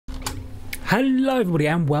Hello everybody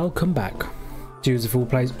and welcome back to the full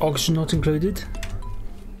plays, oxygen not included.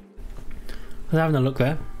 I was having a look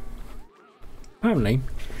there. Apparently,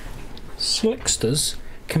 slicksters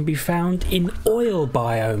can be found in oil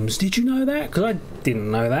biomes. Did you know that? Because I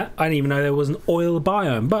didn't know that. I didn't even know there was an oil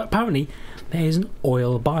biome. But apparently, there is an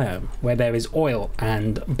oil biome where there is oil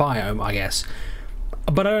and biome, I guess.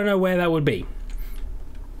 But I don't know where that would be.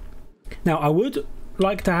 Now, I would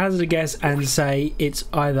like to hazard a guess and say it's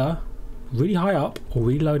either really high up or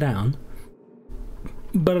really low down,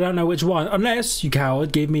 but I don't know which one, unless you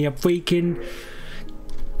coward give me a freaking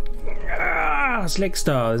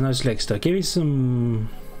slickstar. There's no slickstar. Give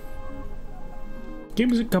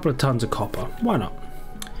me a couple of tons of copper, why not?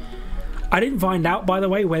 I didn't find out, by the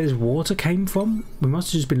way, where this water came from. We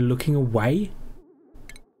must have just been looking away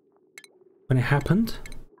when it happened,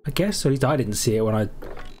 I guess. At least I didn't see it when I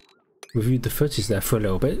reviewed the footage there for a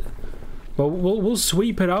little bit. But we'll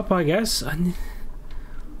sweep it up, I guess. And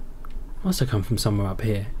must have come from somewhere up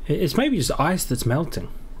here. It's maybe just ice that's melting.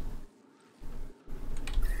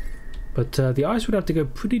 But the ice would have to go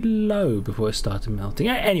pretty low before it started melting.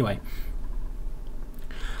 Anyway,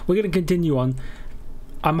 we're going to continue on.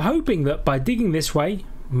 I'm hoping that by digging this way,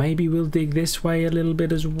 maybe we'll dig this way a little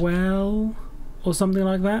bit as well, or something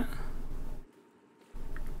like that.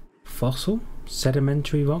 Fossil?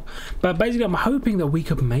 Sedimentary rock. But basically I'm hoping that we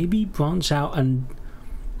could maybe branch out and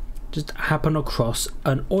just happen across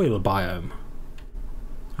an oil biome.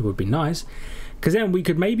 It would be nice, because then we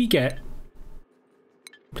could maybe get,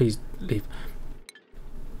 please leave,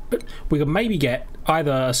 but we could maybe get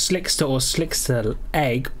either a slickster or slickster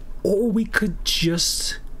egg, or we could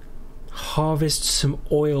just harvest some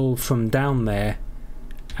oil from down there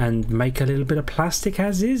and make a little bit of plastic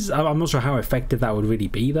as is. I'm not sure how effective that would really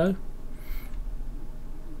be though.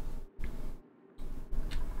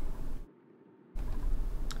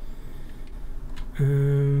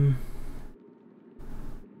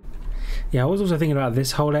 Yeah, I was also thinking about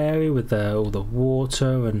this whole area with all the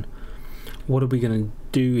water and what are we going to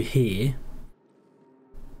do here.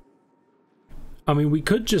 I mean, we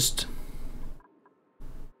could just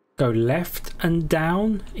go left and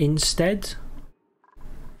down instead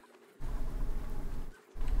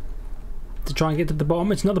to try and get to the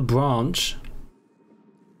bottom. It's another branch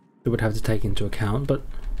we would have to take into account, but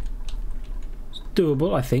it's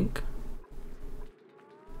doable, I think.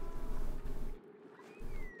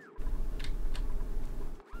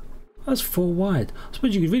 That's 4 wide. I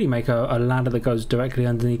suppose you could really make a ladder that goes directly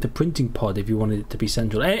underneath the printing pod if you wanted it to be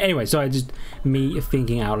central. Anyway, sorry, just me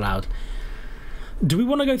thinking out loud. Do we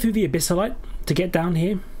want to go through the abyssalite to get down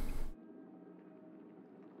here?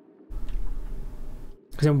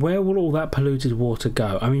 Because then where will all that polluted water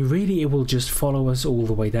go? I mean, really, it will just follow us all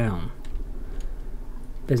the way down.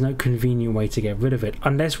 There's no convenient way to get rid of it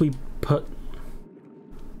unless we put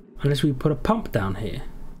a pump down here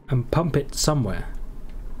and pump it somewhere.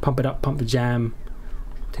 Pump it up, pump the jam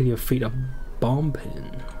till your feet are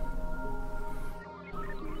bumping.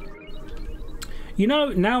 You know,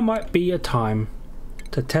 now might be a time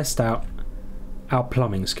to test out our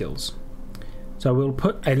plumbing skills. So we'll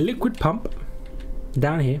put a liquid pump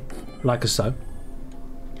down here, like so.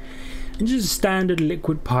 And just a standard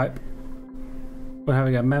liquid pipe. We'll have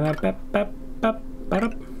a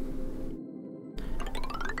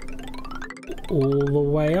all the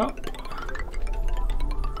way up.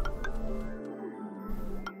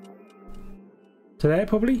 To there,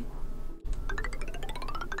 probably.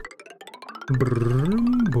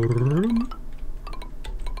 Brum, brum.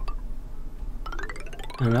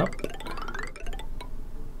 And up.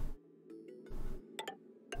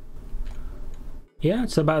 Yeah,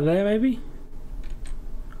 it's about there, maybe.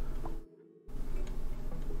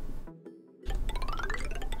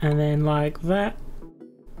 And then like that.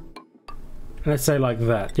 Let's say like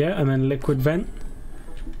that, yeah? And then liquid vent.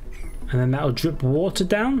 And then that'll drip water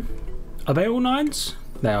down. Are they all 9s?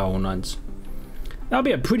 They are all 9s. That'll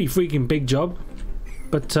be a pretty freaking big job,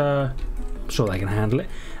 but I'm sure they can handle it.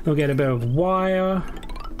 We'll get a bit of wire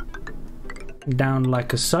down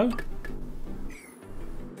like so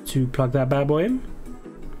to plug that bad boy in.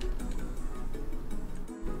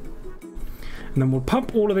 And then we'll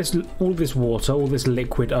pump all of this water, all this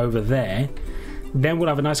liquid over there. Then we'll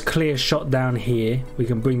have a nice clear shot down here. We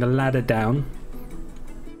can bring the ladder down.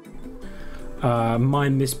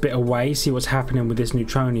 Mine this bit away, see what's happening with this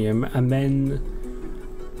neutronium, and then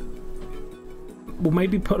we'll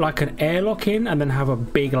maybe put like an airlock in and then have a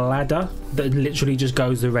big ladder that literally just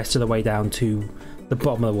goes the rest of the way down to the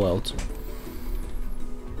bottom of the world.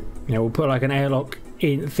 You know, we'll put like an airlock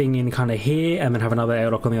thing in kind of here and then have another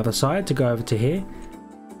airlock on the other side to go over to here,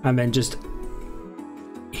 and then just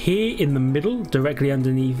here in the middle, directly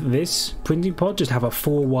underneath this printing pod, just have a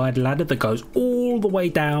 4 wide ladder that goes all the way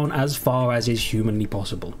down as far as is humanly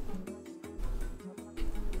possible.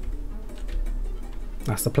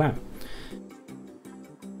 That's the plan.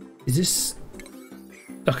 Is this...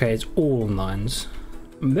 Okay, it's all 9s.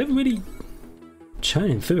 They're really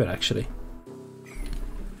churning through it, actually.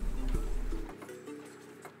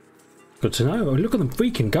 Good to know. Oh, look at them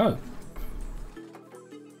freaking go.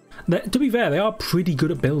 To be fair, they are pretty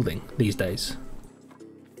good at building these days.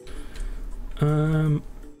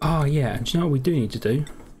 Oh yeah, and do you know what we do need to do?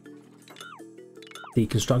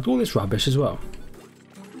 Deconstruct all this rubbish as well.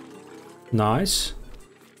 Nice.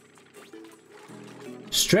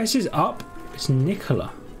 Stress is up. It's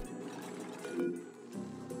Nicola.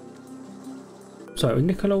 So,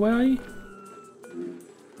 Nicola, where are you?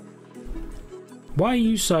 Why are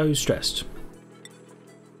you so stressed?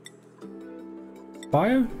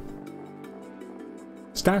 Bio?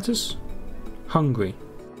 Status? Hungry.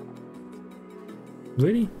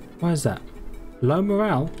 Really? Why is that? Low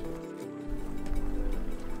morale?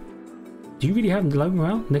 Do you really have low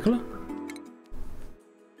morale, Nicola?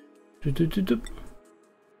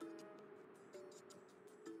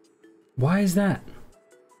 Why is that?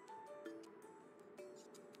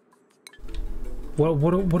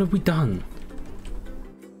 What have we done?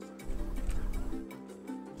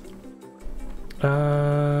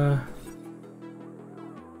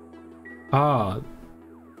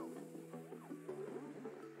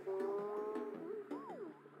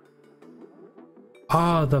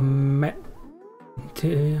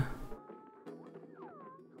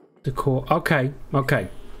 The core. Okay.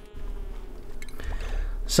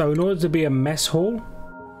 So in order to be a mess hall,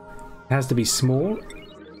 it has to be small.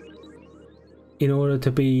 In order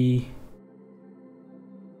to be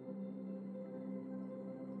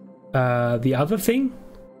the other thing,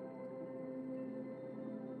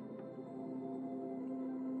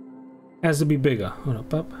 has to be bigger.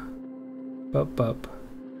 Hold up, up.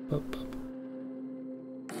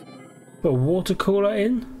 Put a water cooler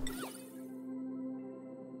in,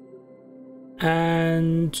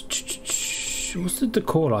 and what's the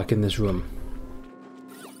decor like in this room?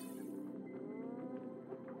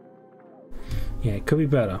 Yeah, it could be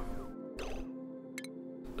better.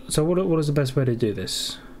 So what is the best way to do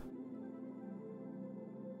this?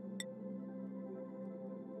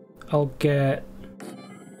 I'll put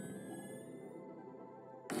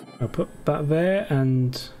that there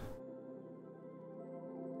and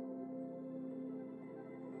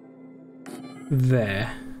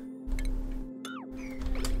there.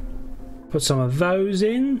 Put some of those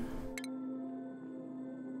in.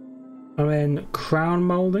 And then crown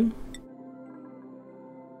molding.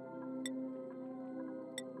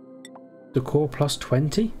 Decor plus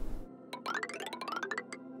 20.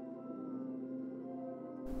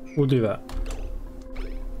 We'll do that.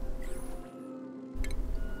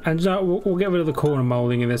 And we'll get rid of the corner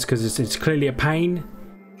molding in this because it's clearly a pain.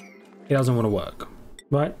 It doesn't want to work.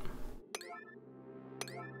 Right?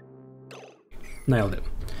 Nailed it.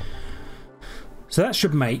 So that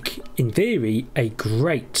should make, in theory, a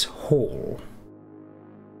great hall.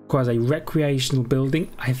 Requires a recreational building.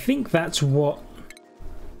 I think that's what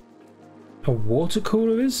a water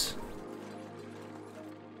cooler is.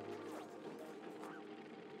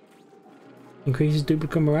 Increases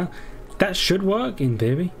duplicate morale. That should work in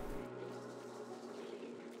theory.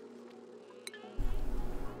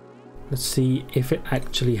 Let's see if it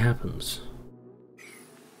actually happens.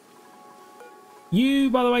 You,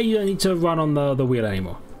 by the way, you don't need to run on the wheel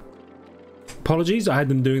anymore. Apologies, I had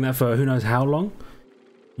them doing that for who knows how long.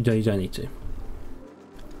 You don't need to.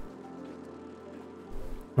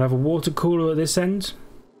 I have a water cooler at this end.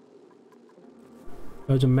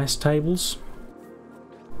 Loads of mess tables.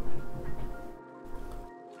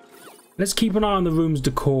 Let's keep an eye on the room's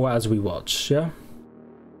decor as we watch, yeah?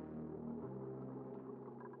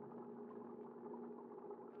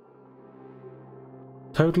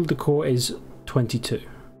 Total decor is 22.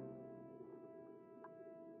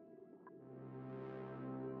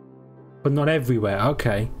 But not everywhere,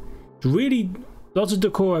 okay. Really, lots of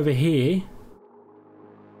decor over here.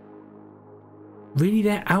 Really,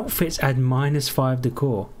 their outfits add -5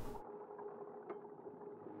 decor.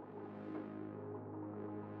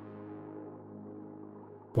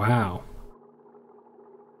 Wow.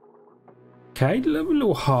 Okay, a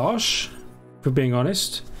little harsh, for being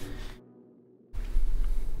honest.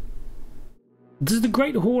 Does the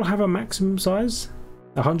Great Hall have a maximum size?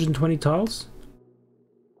 120 tiles?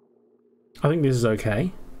 I think this is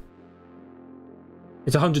okay.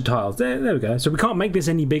 It's 100 tiles. There we go. So we can't make this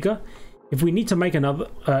any bigger. If we need to make another,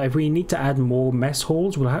 if we need to add more mess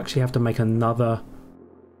halls, we'll actually have to make another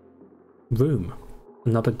room.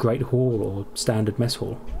 Another great hall or standard mess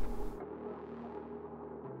hall.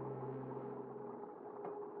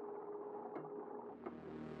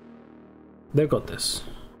 They've got this.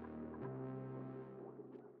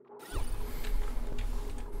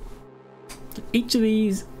 Each of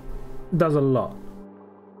these does a lot.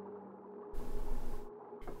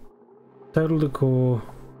 Total decor.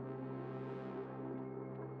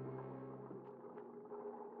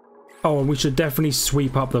 Oh, and we should definitely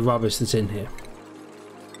sweep up the rubbish that's in here.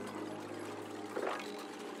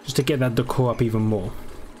 Just to get that decor up even more.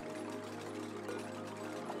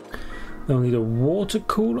 They'll need a water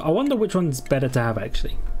cooler. I wonder which one's better to have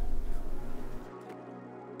actually.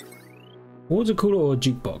 Water cooler or a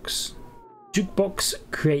jukebox? Jukebox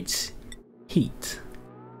creates heat.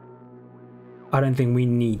 I don't think we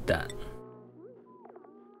need that.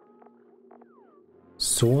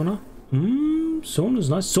 Sauna? Sauna's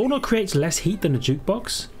nice. Sauna creates less heat than a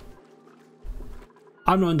jukebox.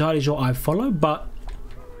 I'm not entirely sure I follow, but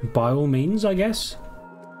by all means, I guess.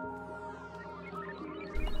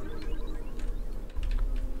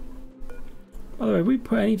 By the way, have we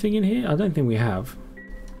put anything in here? I don't think we have.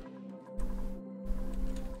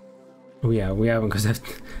 Oh yeah, we haven't, because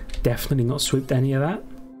they've definitely not swooped any of that.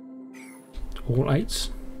 All 8s.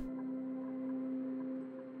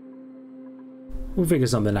 We'll figure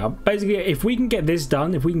something out. Basically, if we can get this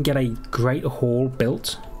done, if we can get a great hall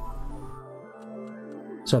built,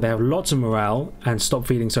 so they have lots of morale and stop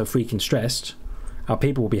feeling so freaking stressed, our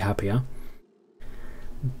people will be happier.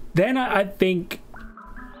 Then I think,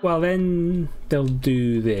 well, then they'll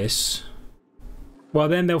do this. Well,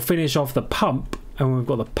 then they'll finish off the pump, and when we've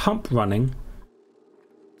got the pump running,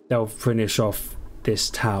 they'll finish off this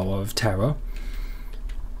Tower of Terror,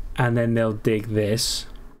 and then they'll dig this.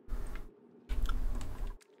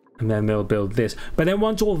 And then they'll build this. But then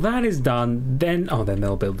once all that is done, then... oh, then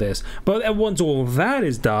they'll build this. But then once all that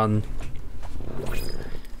is done,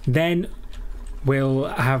 then we'll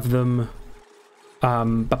have them...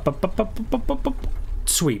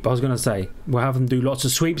 sweep, I was going to say. We'll have them do lots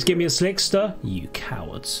of sweeps. Give me a slickster. You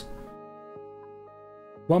cowards.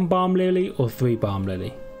 1 balm lily or 3 balm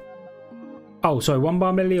lily? Oh, sorry. 1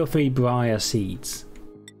 balm lily or 3 briar seeds?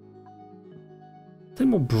 I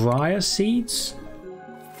think more briar seeds?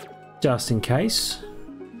 Just in case.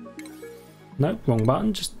 Nope, wrong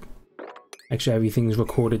button. Just make sure everything's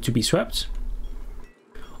recorded to be swept.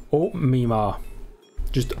 Oh, Mima.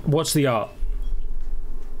 Just watch the art.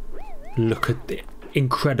 Look at it.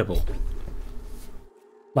 Incredible.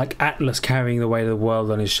 Like Atlas carrying the weight of the world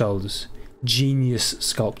on his shoulders. Genius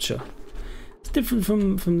sculpture. It's different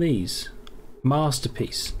from these.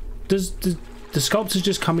 Masterpiece. Does the sculptures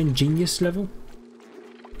just come in genius level?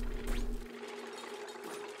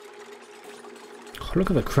 Look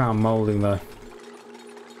at the crown moulding though.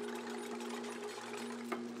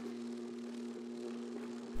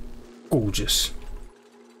 Gorgeous.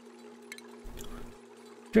 Do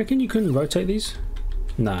you reckon you can rotate these?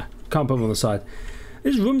 Nah, can't put them on the side.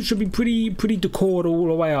 This room should be pretty decored all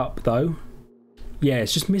the way up though. Yeah,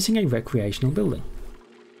 it's just missing a recreational building.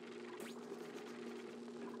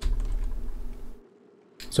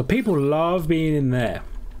 So people love being in there.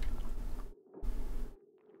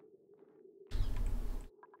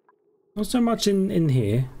 Not so much in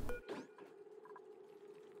here.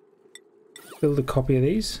 Build a copy of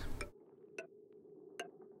these.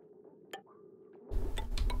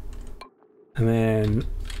 And then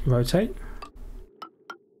rotate.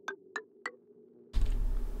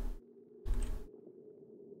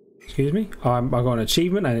 Excuse me. I got an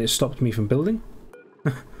achievement and it stopped me from building.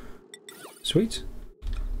 Sweet.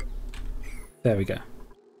 There we go.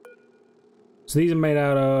 So these are made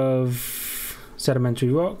out of sedimentary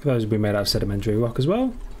rock. Those will be made out of sedimentary rock as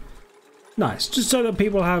well. Nice. Just so that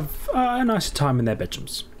people have a nicer time in their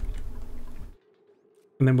bedrooms.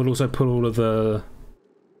 And then we'll also pull all of the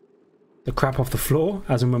crap off the floor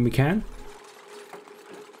as and when we can.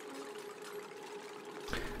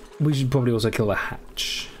 We should probably also kill the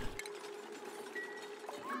hatch.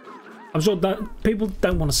 I'm sure that people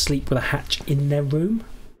don't want to sleep with a hatch in their room.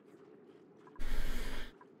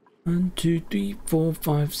 1, 2, 3, 4,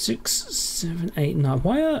 5, 6, 7, 8, 9.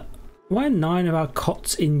 Why are 9 of our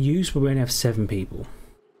cots in use but we only have 7 people?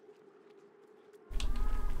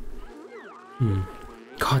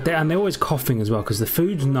 God, and they're always coughing as well because the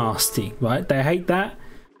food's nasty, right? They hate that,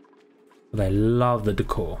 but they love the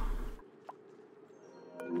decor.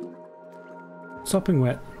 Sopping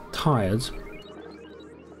wet, tired.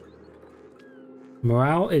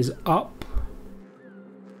 Morale is up.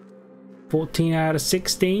 14 out of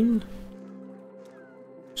 16.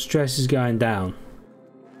 Stress is going down.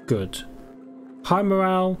 Good. High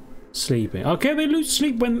morale, Sleeping. Okay, they lose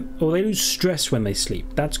sleep when, or they lose stress when they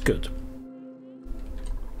sleep. That's good.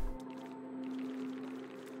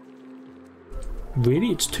 Really?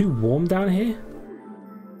 It's too warm down here?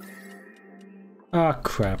 Ah,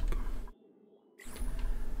 crap.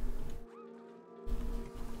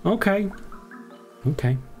 Okay.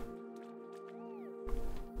 Okay.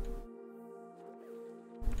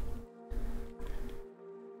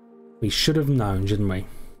 We should have known, shouldn't we?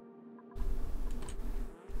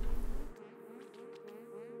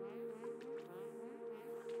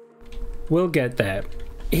 We'll get there.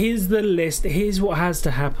 Here's the list. Here's what has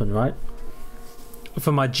to happen, right?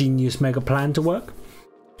 For my genius mega plan to work.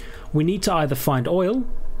 We need to either find oil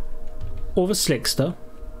or the slickster.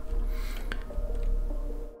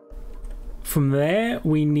 From there,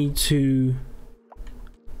 we need to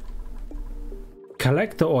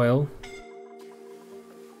collect the oil.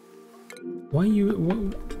 Why are you...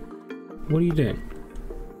 What are you doing?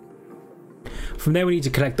 From there, we need to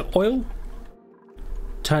collect the oil,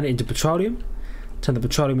 turn it into petroleum, turn the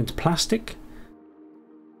petroleum into plastic,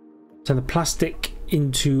 turn the plastic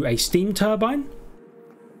into a steam turbine,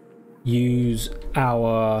 use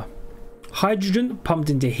our hydrogen pumped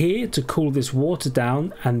into here to cool this water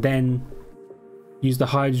down, and then use the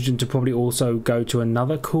hydrogen to probably also go to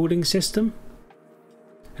another cooling system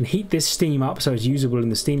and heat this steam up so it's usable in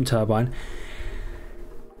the steam turbine.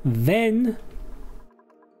 Then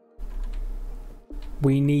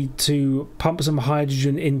we need to pump some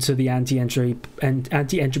hydrogen into the anti-entropy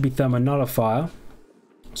thermonullifier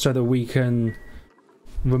so that we can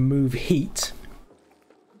remove heat,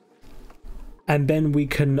 and then we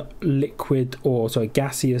can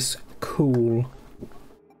gaseous cool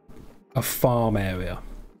a farm area.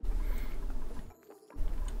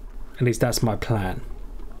 At least that's my plan.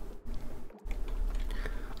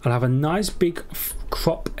 I'll have a nice big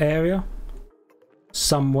crop area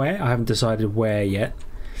somewhere. I haven't decided where yet,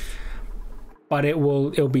 but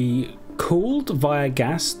it'll be cooled via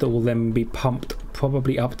gas that will then be pumped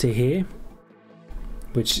probably up to here,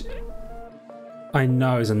 which I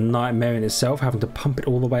know is a nightmare in itself, having to pump it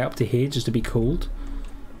all the way up to here just to be cooled.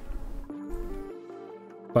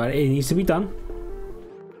 But it needs to be done,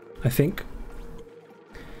 I think.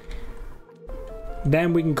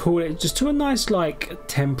 Then we can cool it just to a nice, like,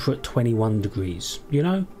 temperate 21 degrees, you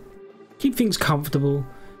know? Keep things comfortable,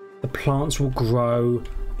 the plants will grow,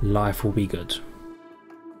 life will be good.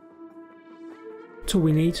 That's all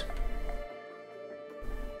we need.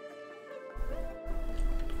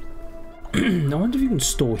 I wonder if you can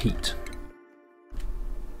store heat.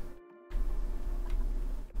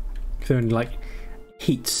 If there are any, like,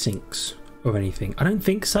 heat sinks or anything. I don't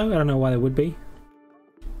think so. I don't know why there would be.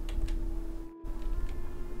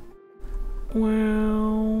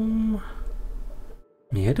 Well,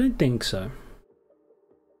 yeah, I don't think so.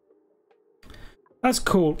 That's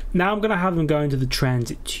cool. Now I'm going to have them go into the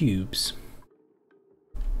transit tubes.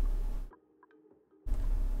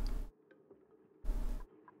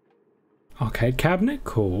 Arcade cabinet,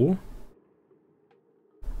 cool.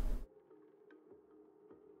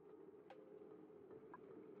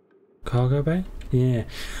 Cargo bay? Yeah.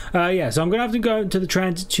 Yeah, so I'm going to have to go to the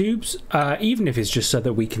transit tubes, even if it's just so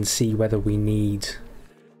that we can see whether we need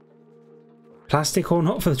plastic or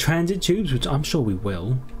not for the transit tubes, which I'm sure we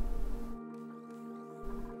will.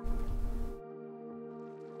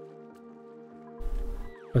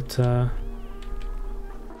 But,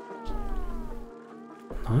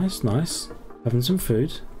 nice, nice. Having some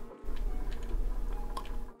food.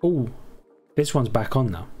 Oh, this one's back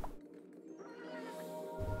on now.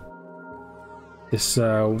 This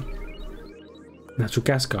natural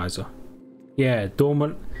gas geyser. Yeah,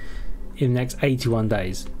 dormant in the next 81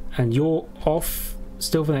 days. And you're off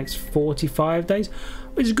still for the next 45 days.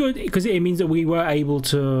 Which is good, because it means that we were able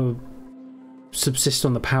to subsist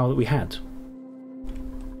on the power that we had.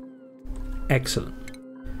 Excellent.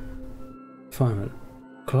 Fine.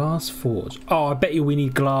 Glass forge. Oh, I bet you we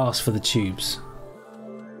need glass for the tubes.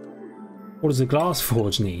 What does the glass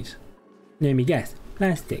forge need? Let me guess.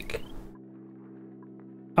 Plastic.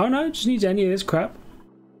 Oh no, it just needs any of this crap.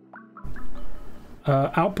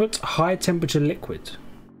 Output high temperature liquid.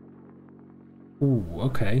 Ooh,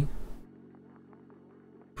 okay.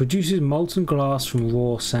 Produces molten glass from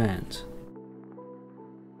raw sand.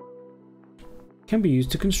 Can be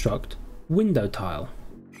used to construct window tile.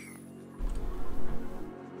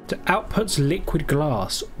 So outputs liquid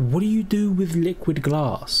glass. What do you do with liquid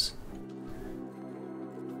glass?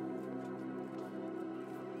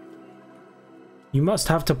 You must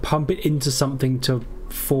have to pump it into something to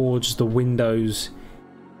forge the windows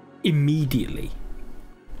immediately.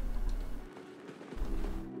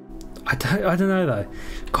 I I don't know though.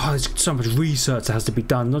 God, there's so much research that has to be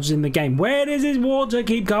done, not just in the game. Where does this water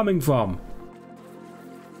keep coming from?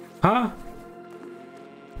 Huh?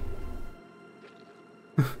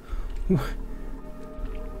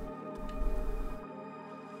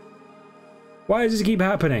 Why does this keep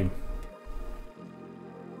happening?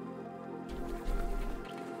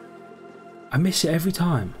 I miss it every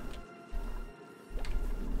time.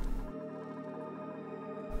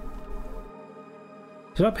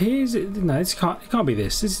 So up here, is it? No, it can't be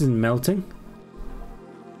this. This isn't melting.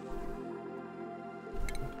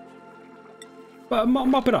 But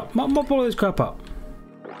mop it up. Mop all this crap up.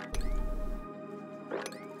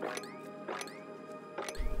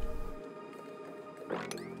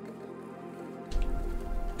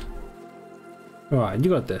 Alright, you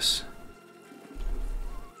got this.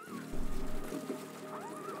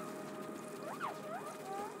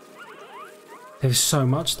 There's so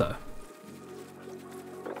much though.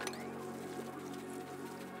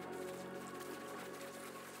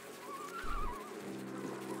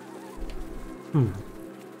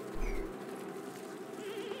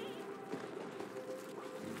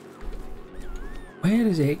 Where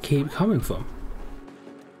does it keep coming from?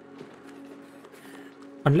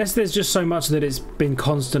 Unless there's just so much that it's been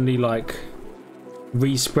constantly like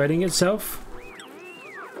respreading itself.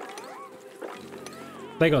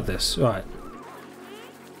 They got this, right.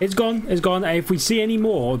 It's gone, it's gone. If we see any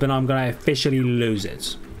more, then I'm gonna officially lose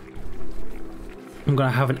it. I'm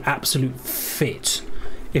gonna have an absolute fit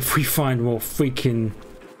if we find more freaking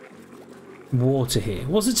water here.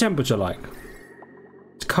 What's the temperature like?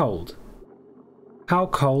 It's cold. How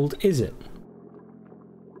cold is it?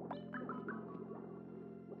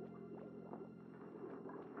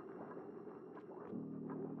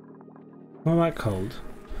 Not that cold.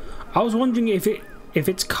 I was wondering if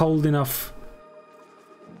it's cold enough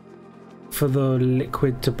for the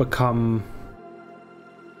liquid to become,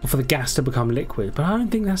 or for the gas to become liquid, but I don't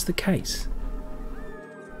think that's the case.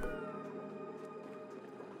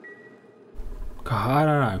 God, I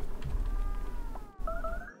don't know.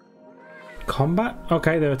 Combat?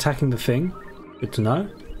 Okay, they're attacking the thing. Good to know.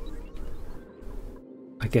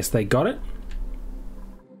 I guess they got it.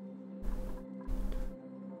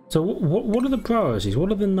 So what are the priorities?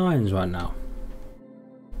 What are the 9s right now?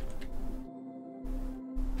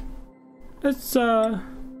 Let's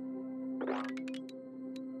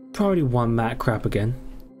priority 1 that crap again.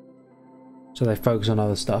 So they focus on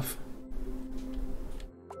other stuff.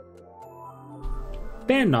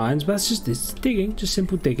 They're 9s, but that's just it's digging, just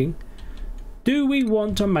simple digging. Do we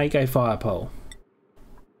want to make a fire pole?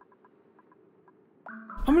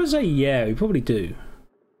 I'm gonna say yeah, we probably do.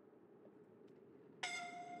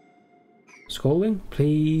 Scalding,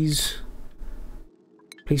 please.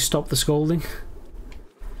 Please stop the scalding.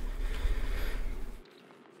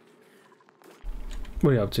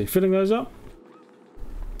 What are you up to? Filling those up?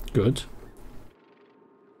 Good.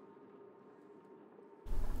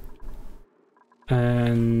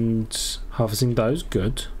 And harvesting those,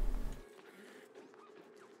 good.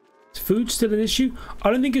 Is food still an issue?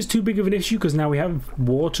 I don't think it's too big of an issue because now we have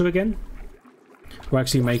water again. We're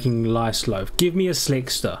actually making lice loaf. Give me a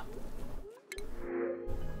slickster.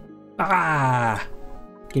 Ah!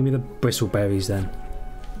 Give me the bristleberries then.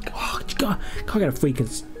 Oh, can't get a freaking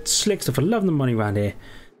slickster for loving the money around here.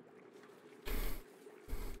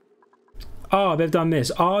 Oh, they've done this.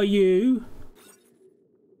 Are you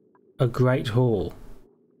a great haul?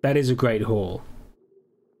 That is a great haul.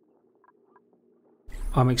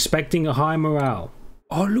 I'm expecting a high morale.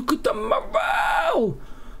 Oh, look at the morale!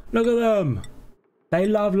 Look at them. They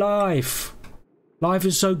love life. Life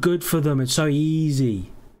is so good for them. It's so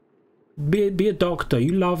easy. Be a doctor.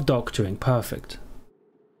 You love doctoring. Perfect.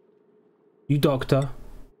 You doctor.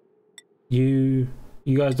 You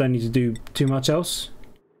guys don't need to do too much else.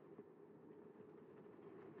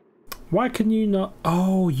 Why can you not?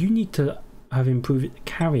 Oh, you need to have improved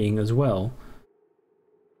carrying as well.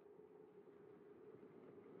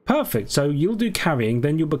 Perfect. So you'll do carrying,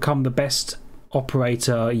 then you'll become the best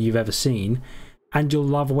operator you've ever seen, and you'll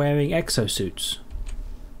love wearing exosuits.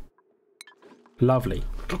 Lovely.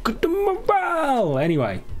 Look at the morale!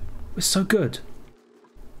 Anyway, it's so good.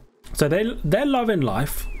 So they're loving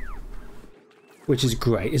life, which is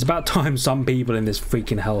great. It's about time some people in this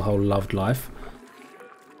freaking hellhole loved life.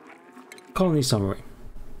 Colony summary.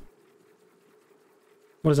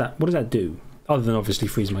 What does that do? Other than obviously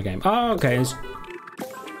freeze my game. Oh, okay. It's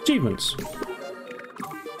achievements.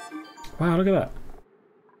 Wow, look at that.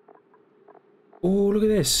 Oh, look at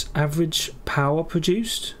this. Average power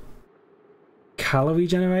produced. Calorie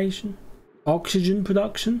generation. Oxygen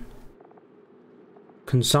production.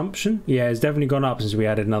 Consumption? Yeah, it's definitely gone up since we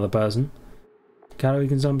added another person. Calorie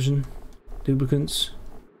consumption. Lubricants.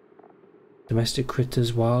 Domestic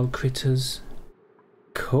critters, wild critters.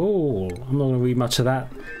 Cool. I'm not going to read much of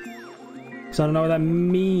that. So I don't know what that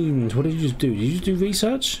means. What did you just do? Did you just do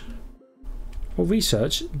research? What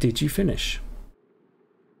research did you finish?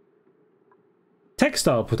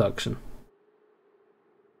 Textile production.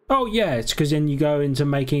 Oh yeah, it's because then you go into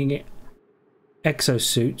making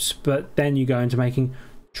exosuits, but then you go into making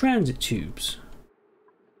transit tubes.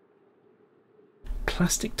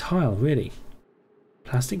 Plastic tile, really?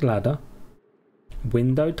 Plastic ladder.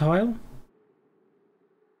 Window tile.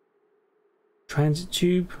 Transit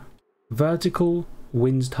tube. Vertical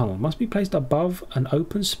winds tunnel. Must be placed above an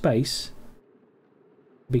open space.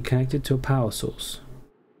 Be connected to a power source.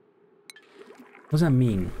 What does that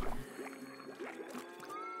mean?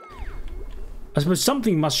 I suppose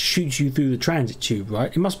something must shoot you through the transit tube, right?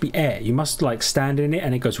 It must be air. You must like stand in it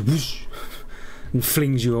and it goes whoosh and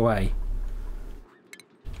flings you away.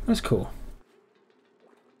 That's cool.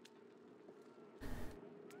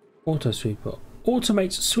 Auto sweeper.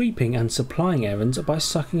 Automates sweeping and supplying errands by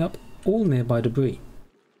sucking up all nearby debris.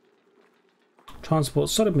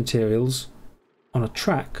 Transports solid materials on a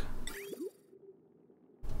track.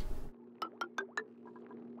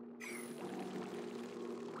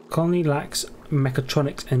 Colony lacks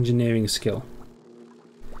mechatronics engineering skill.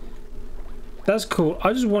 That's cool.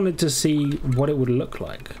 I just wanted to see what it would look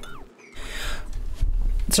like.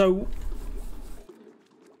 So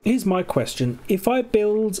here's my question. If I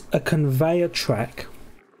build a conveyor track,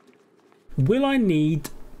 will I need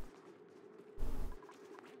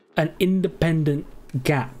an independent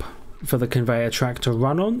gap for the conveyor track to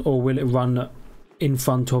run on, or will it run in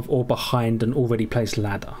front of or behind an already placed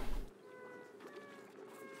ladder?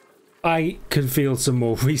 I can feel some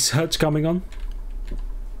more research coming on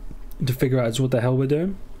to figure out what the hell we're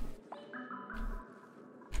doing.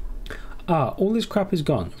 Ah, all this crap is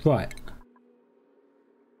gone. Right.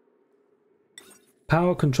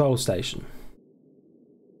 Power control station.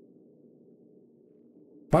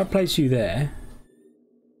 If I place you there,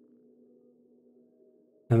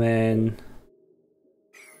 and then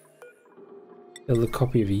build a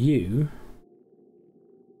copy of you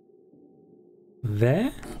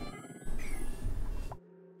there,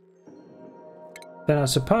 then I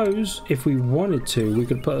suppose if we wanted to, we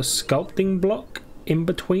could put a sculpting block in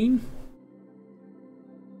between.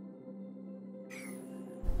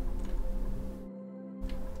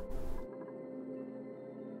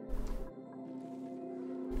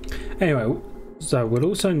 Anyway, so we'll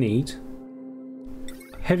also need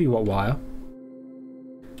heavy watt wire,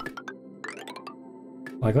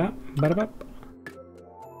 like that. Bada-bop.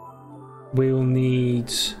 We'll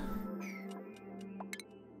need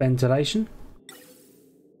ventilation,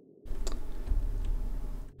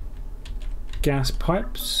 gas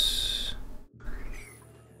pipes.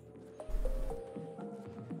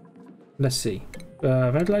 Let's see,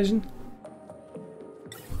 ventilation,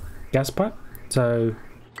 gas pipe. So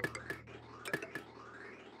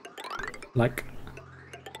like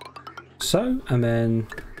so, and then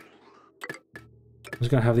I'm just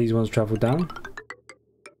gonna have these ones travel down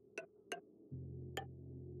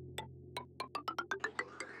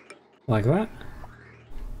like that.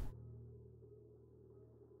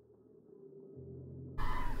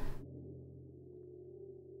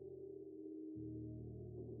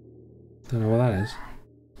 Don't know what that is.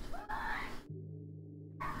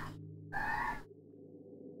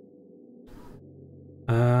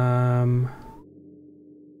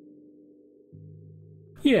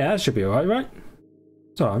 Yeah, that should be alright, right?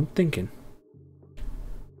 So I'm thinking.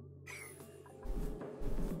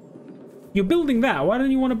 You're building that. Why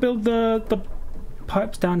don't you want to build the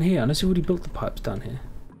pipes down here? Unless you already built the pipes down here.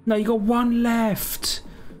 No, you got one left.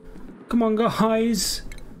 Come on, guys.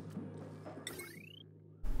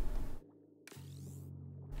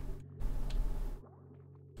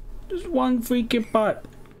 Just one freaking pipe.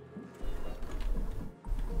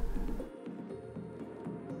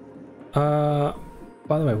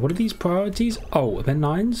 By the way, what are these priorities? Oh, they're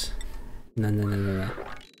 9s? No.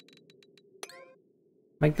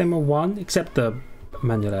 Make them a 1, except the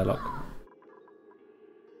manual airlock.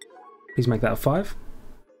 Please make that a 5.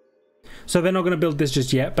 So they're not going to build this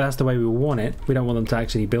just yet, but that's the way we want it. We don't want them to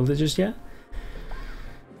actually build it just yet.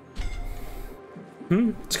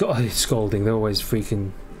 It's scolding. They're always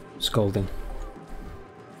freaking scolding.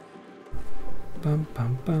 Bum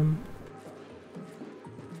bum bum.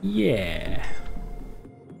 Yeah.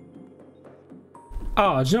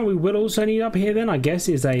 Oh, do you know what we will also need up here then, I guess,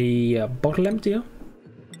 is a bottle emptier.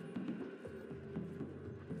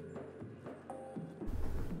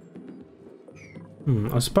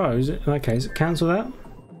 I suppose in that case, cancel that.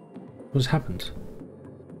 What's happened?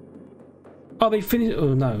 Oh, they finished.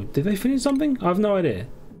 Oh no, did they finish something? I have no idea.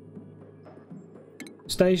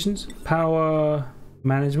 Stations, power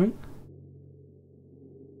management.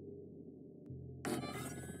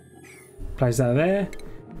 Place that there.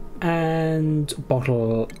 And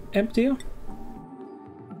bottle emptier.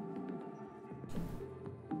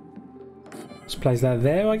 Let's place that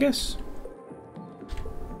there, I guess.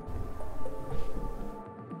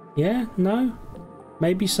 Yeah, no,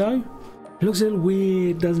 maybe so. It looks a little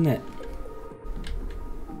weird, doesn't it?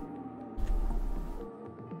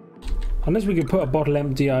 Unless we could put a bottle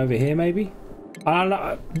empty over here, maybe. I don't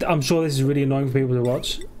know. I'm sure this is really annoying for people to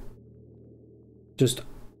watch. Just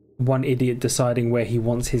one idiot deciding where he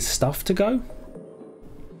wants his stuff to go.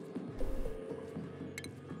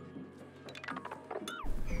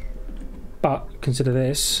 But consider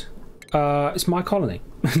this. It's my colony.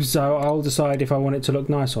 So I'll decide if I want it to look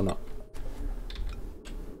nice or not.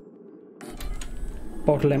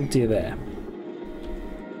 Bottle emptier there.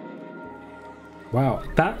 Wow,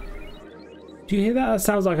 that... Do you hear that? That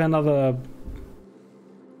sounds like another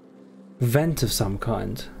vent of some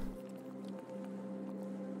kind.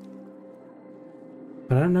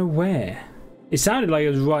 But I don't know where. It sounded like it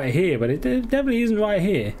was right here, but it definitely isn't right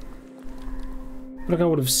here. I feel like I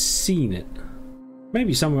would have seen it.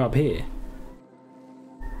 Maybe somewhere up here.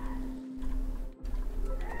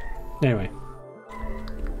 Anyway.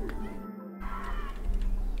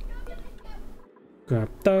 Grab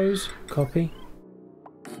those. Copy.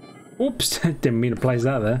 Oops, didn't mean to place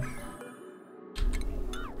that there.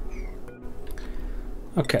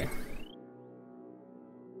 Okay.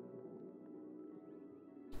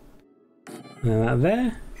 And that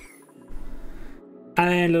there.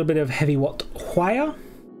 And a little bit of heavy watt wire.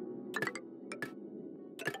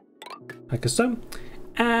 Like so.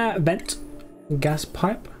 Vent. Gas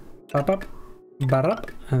pipe. Up, up. Bar up.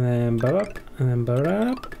 And then bar up. And then bar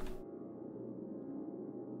up.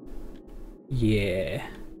 Yeah.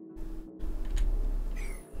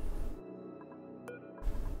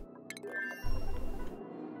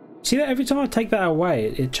 See that every time I take that away,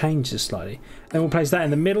 it changes slightly. Then we'll place that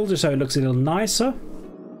in the middle just so it looks a little nicer.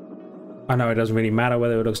 I know it doesn't really matter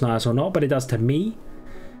whether it looks nice or not, but it does to me.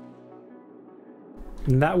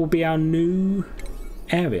 And that will be our new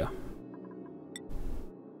area.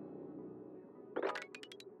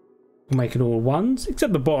 We'll make it all ones,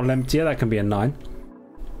 except the bottle emptier. That can be a 9.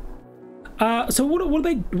 So what are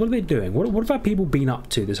they doing? What have our people been up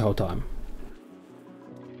to this whole time?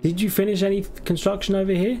 Did you finish any construction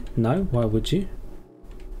over here? No. Why would you?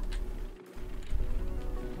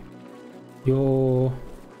 You're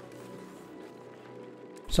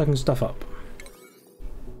sucking stuff up.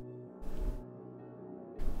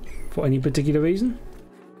 For any particular reason?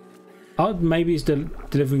 Oh, maybe it's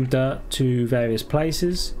delivering dirt to various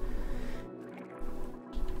places.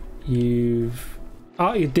 You're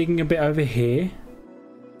digging a bit over here.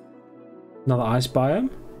 Another ice biome.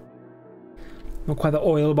 Not quite the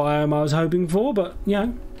oil biome I was hoping for, but you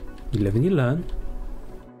know, you live and you learn.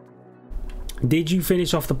 Did you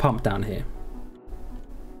finish off the pump down here?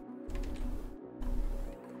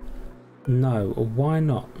 No, why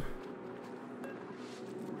not?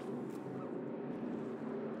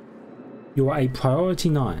 You are a priority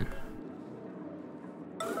 9.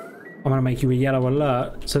 I'm going to make you a yellow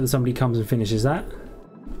alert so that somebody comes and finishes that.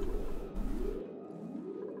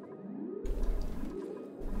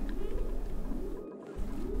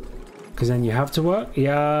 Because then you have to work.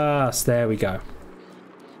 Yes, there we go.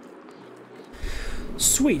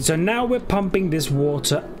 Sweet, so now we're pumping this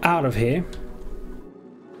water out of here.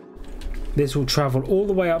 This will travel all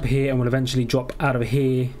the way up here and will eventually drop out of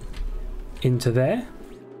here into there.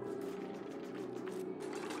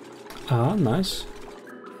 Ah, nice.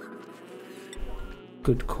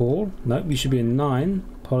 Good call. Nope, you should be a 9.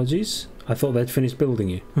 Apologies. I thought they'd finished building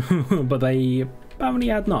you. But they apparently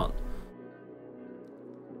had not.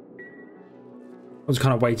 I was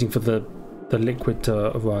kind of waiting for the liquid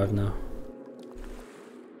to arrive now.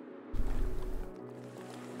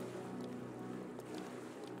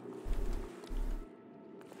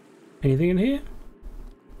 Anything in here?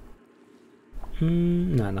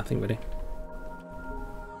 No, nothing really.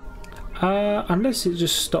 Unless it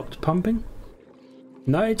just stopped pumping.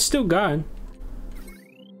 No, it's still going.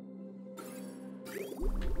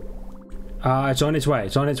 It's on its way.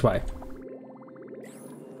 It's on its way.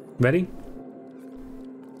 Ready?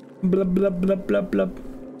 Blub, blub, blub, blub, blub.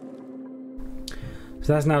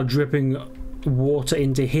 So that's now dripping water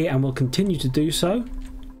into here and will continue to do so.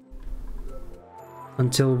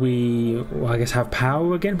 Until we, well, I guess, have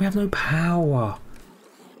power again. We have no power.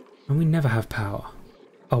 And we never have power.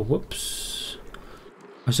 Oh, whoops.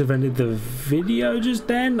 I should have ended the video just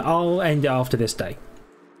then. I'll end it after this day.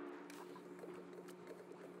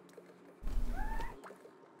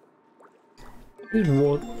 This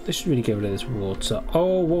water, they should really get rid of this water.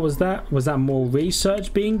 Oh, what was that? Was that more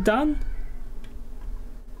research being done?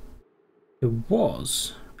 It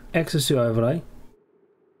was. Exosuit overlay.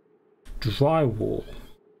 Drywall.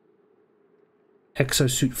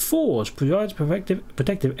 Exosuit Forge provides protective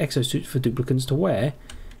exosuits for duplicants to wear.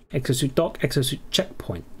 Exosuit dock, exosuit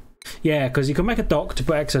checkpoint. Yeah, because you can make a dock to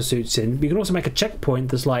put exosuits in, but you can also make a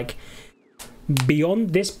checkpoint that's like, beyond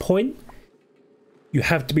this point, you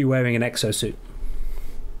have to be wearing an exosuit.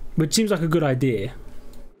 Which seems like a good idea.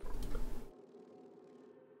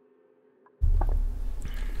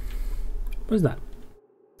 What is that?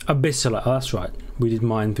 Abyssalite. Oh, that's right. We did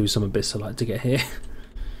mine through some abyssalite to get here.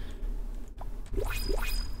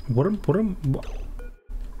 What?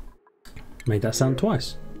 Made that sound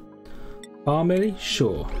twice. Armory?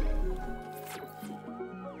 Sure.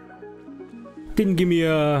 Didn't give me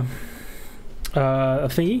a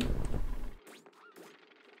thingy.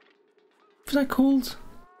 What's that called?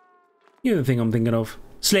 You know the thing I'm thinking of.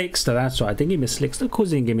 Slickster, that's right. Didn't give me a Slickster. Of course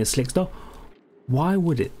it didn't give me a Slickster. Why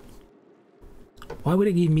would it? Why would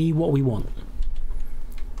it give me what we want?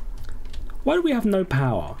 Why do we have no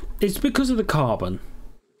power? It's because of the carbon.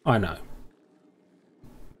 I know.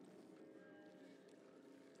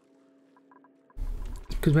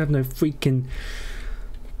 Because we have no freaking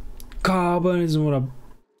carbon. It doesn't want to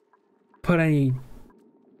put any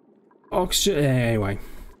oxygen. Anyway.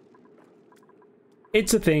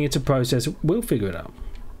 It's a thing. It's a process. We'll figure it out.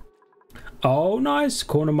 Oh, nice.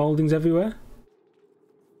 Corner moldings everywhere.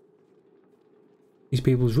 These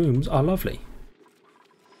people's rooms are lovely.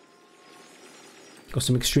 Got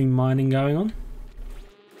some extreme mining going on.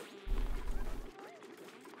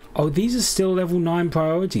 Oh, these are still level 9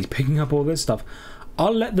 priorities, picking up all this stuff.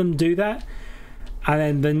 I'll let them do that. And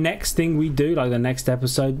then the next thing we do, like the next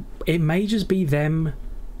episode, it may just be them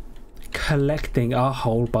collecting a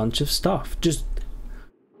whole bunch of stuff. Just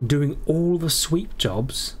doing all the sweet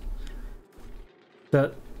jobs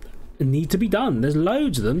that need to be done. There's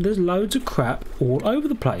loads of them. There's loads of crap all over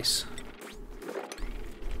the place.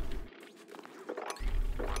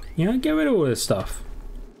 You know, get rid of all this stuff.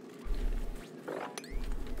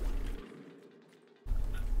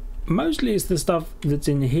 Mostly it's the stuff that's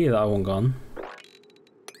in here that I want gone,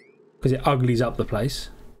 because it uglies up the place.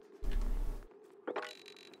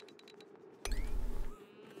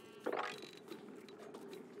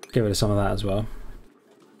 Get rid of some of that as well.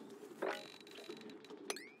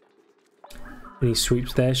 Any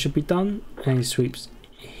sweeps there should be done. Any sweeps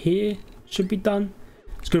here should be done.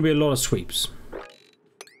 It's going to be a lot of sweeps.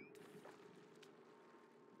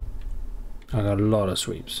 I got a lot of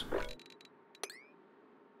sweeps.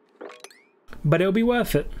 But it'll be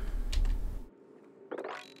worth it.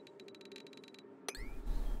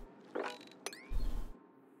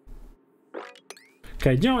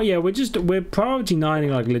 Okay, do you know what? Yeah, we're priority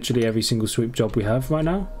 9ing like literally every single sweep job we have right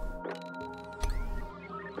now.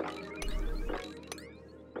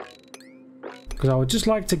 Because I would just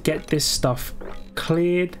like to get this stuff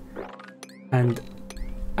cleared and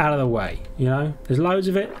out of the way, you know? There's loads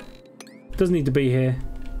of it. Doesn't need to be here.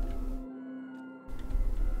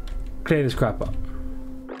 Clear this crap up.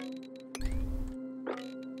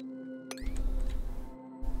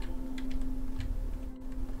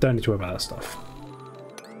 Don't need to worry about that stuff.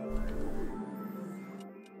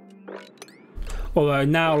 Although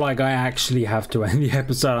now, like, I actually have to end the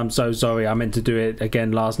episode. I'm so sorry. I meant to do it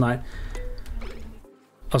again last night.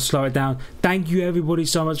 I'll slow it down. Thank you everybody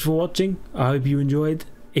so much for watching. I hope you enjoyed.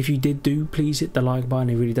 If you did, please hit the like button.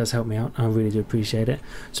 It really does help me out. I really do appreciate it.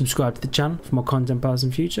 Subscribe to the channel for more content past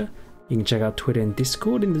and future. You can check out Twitter and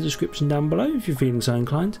Discord in the description down below if you're feeling so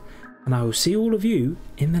inclined. And I will see all of you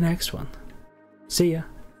in the next one. See ya.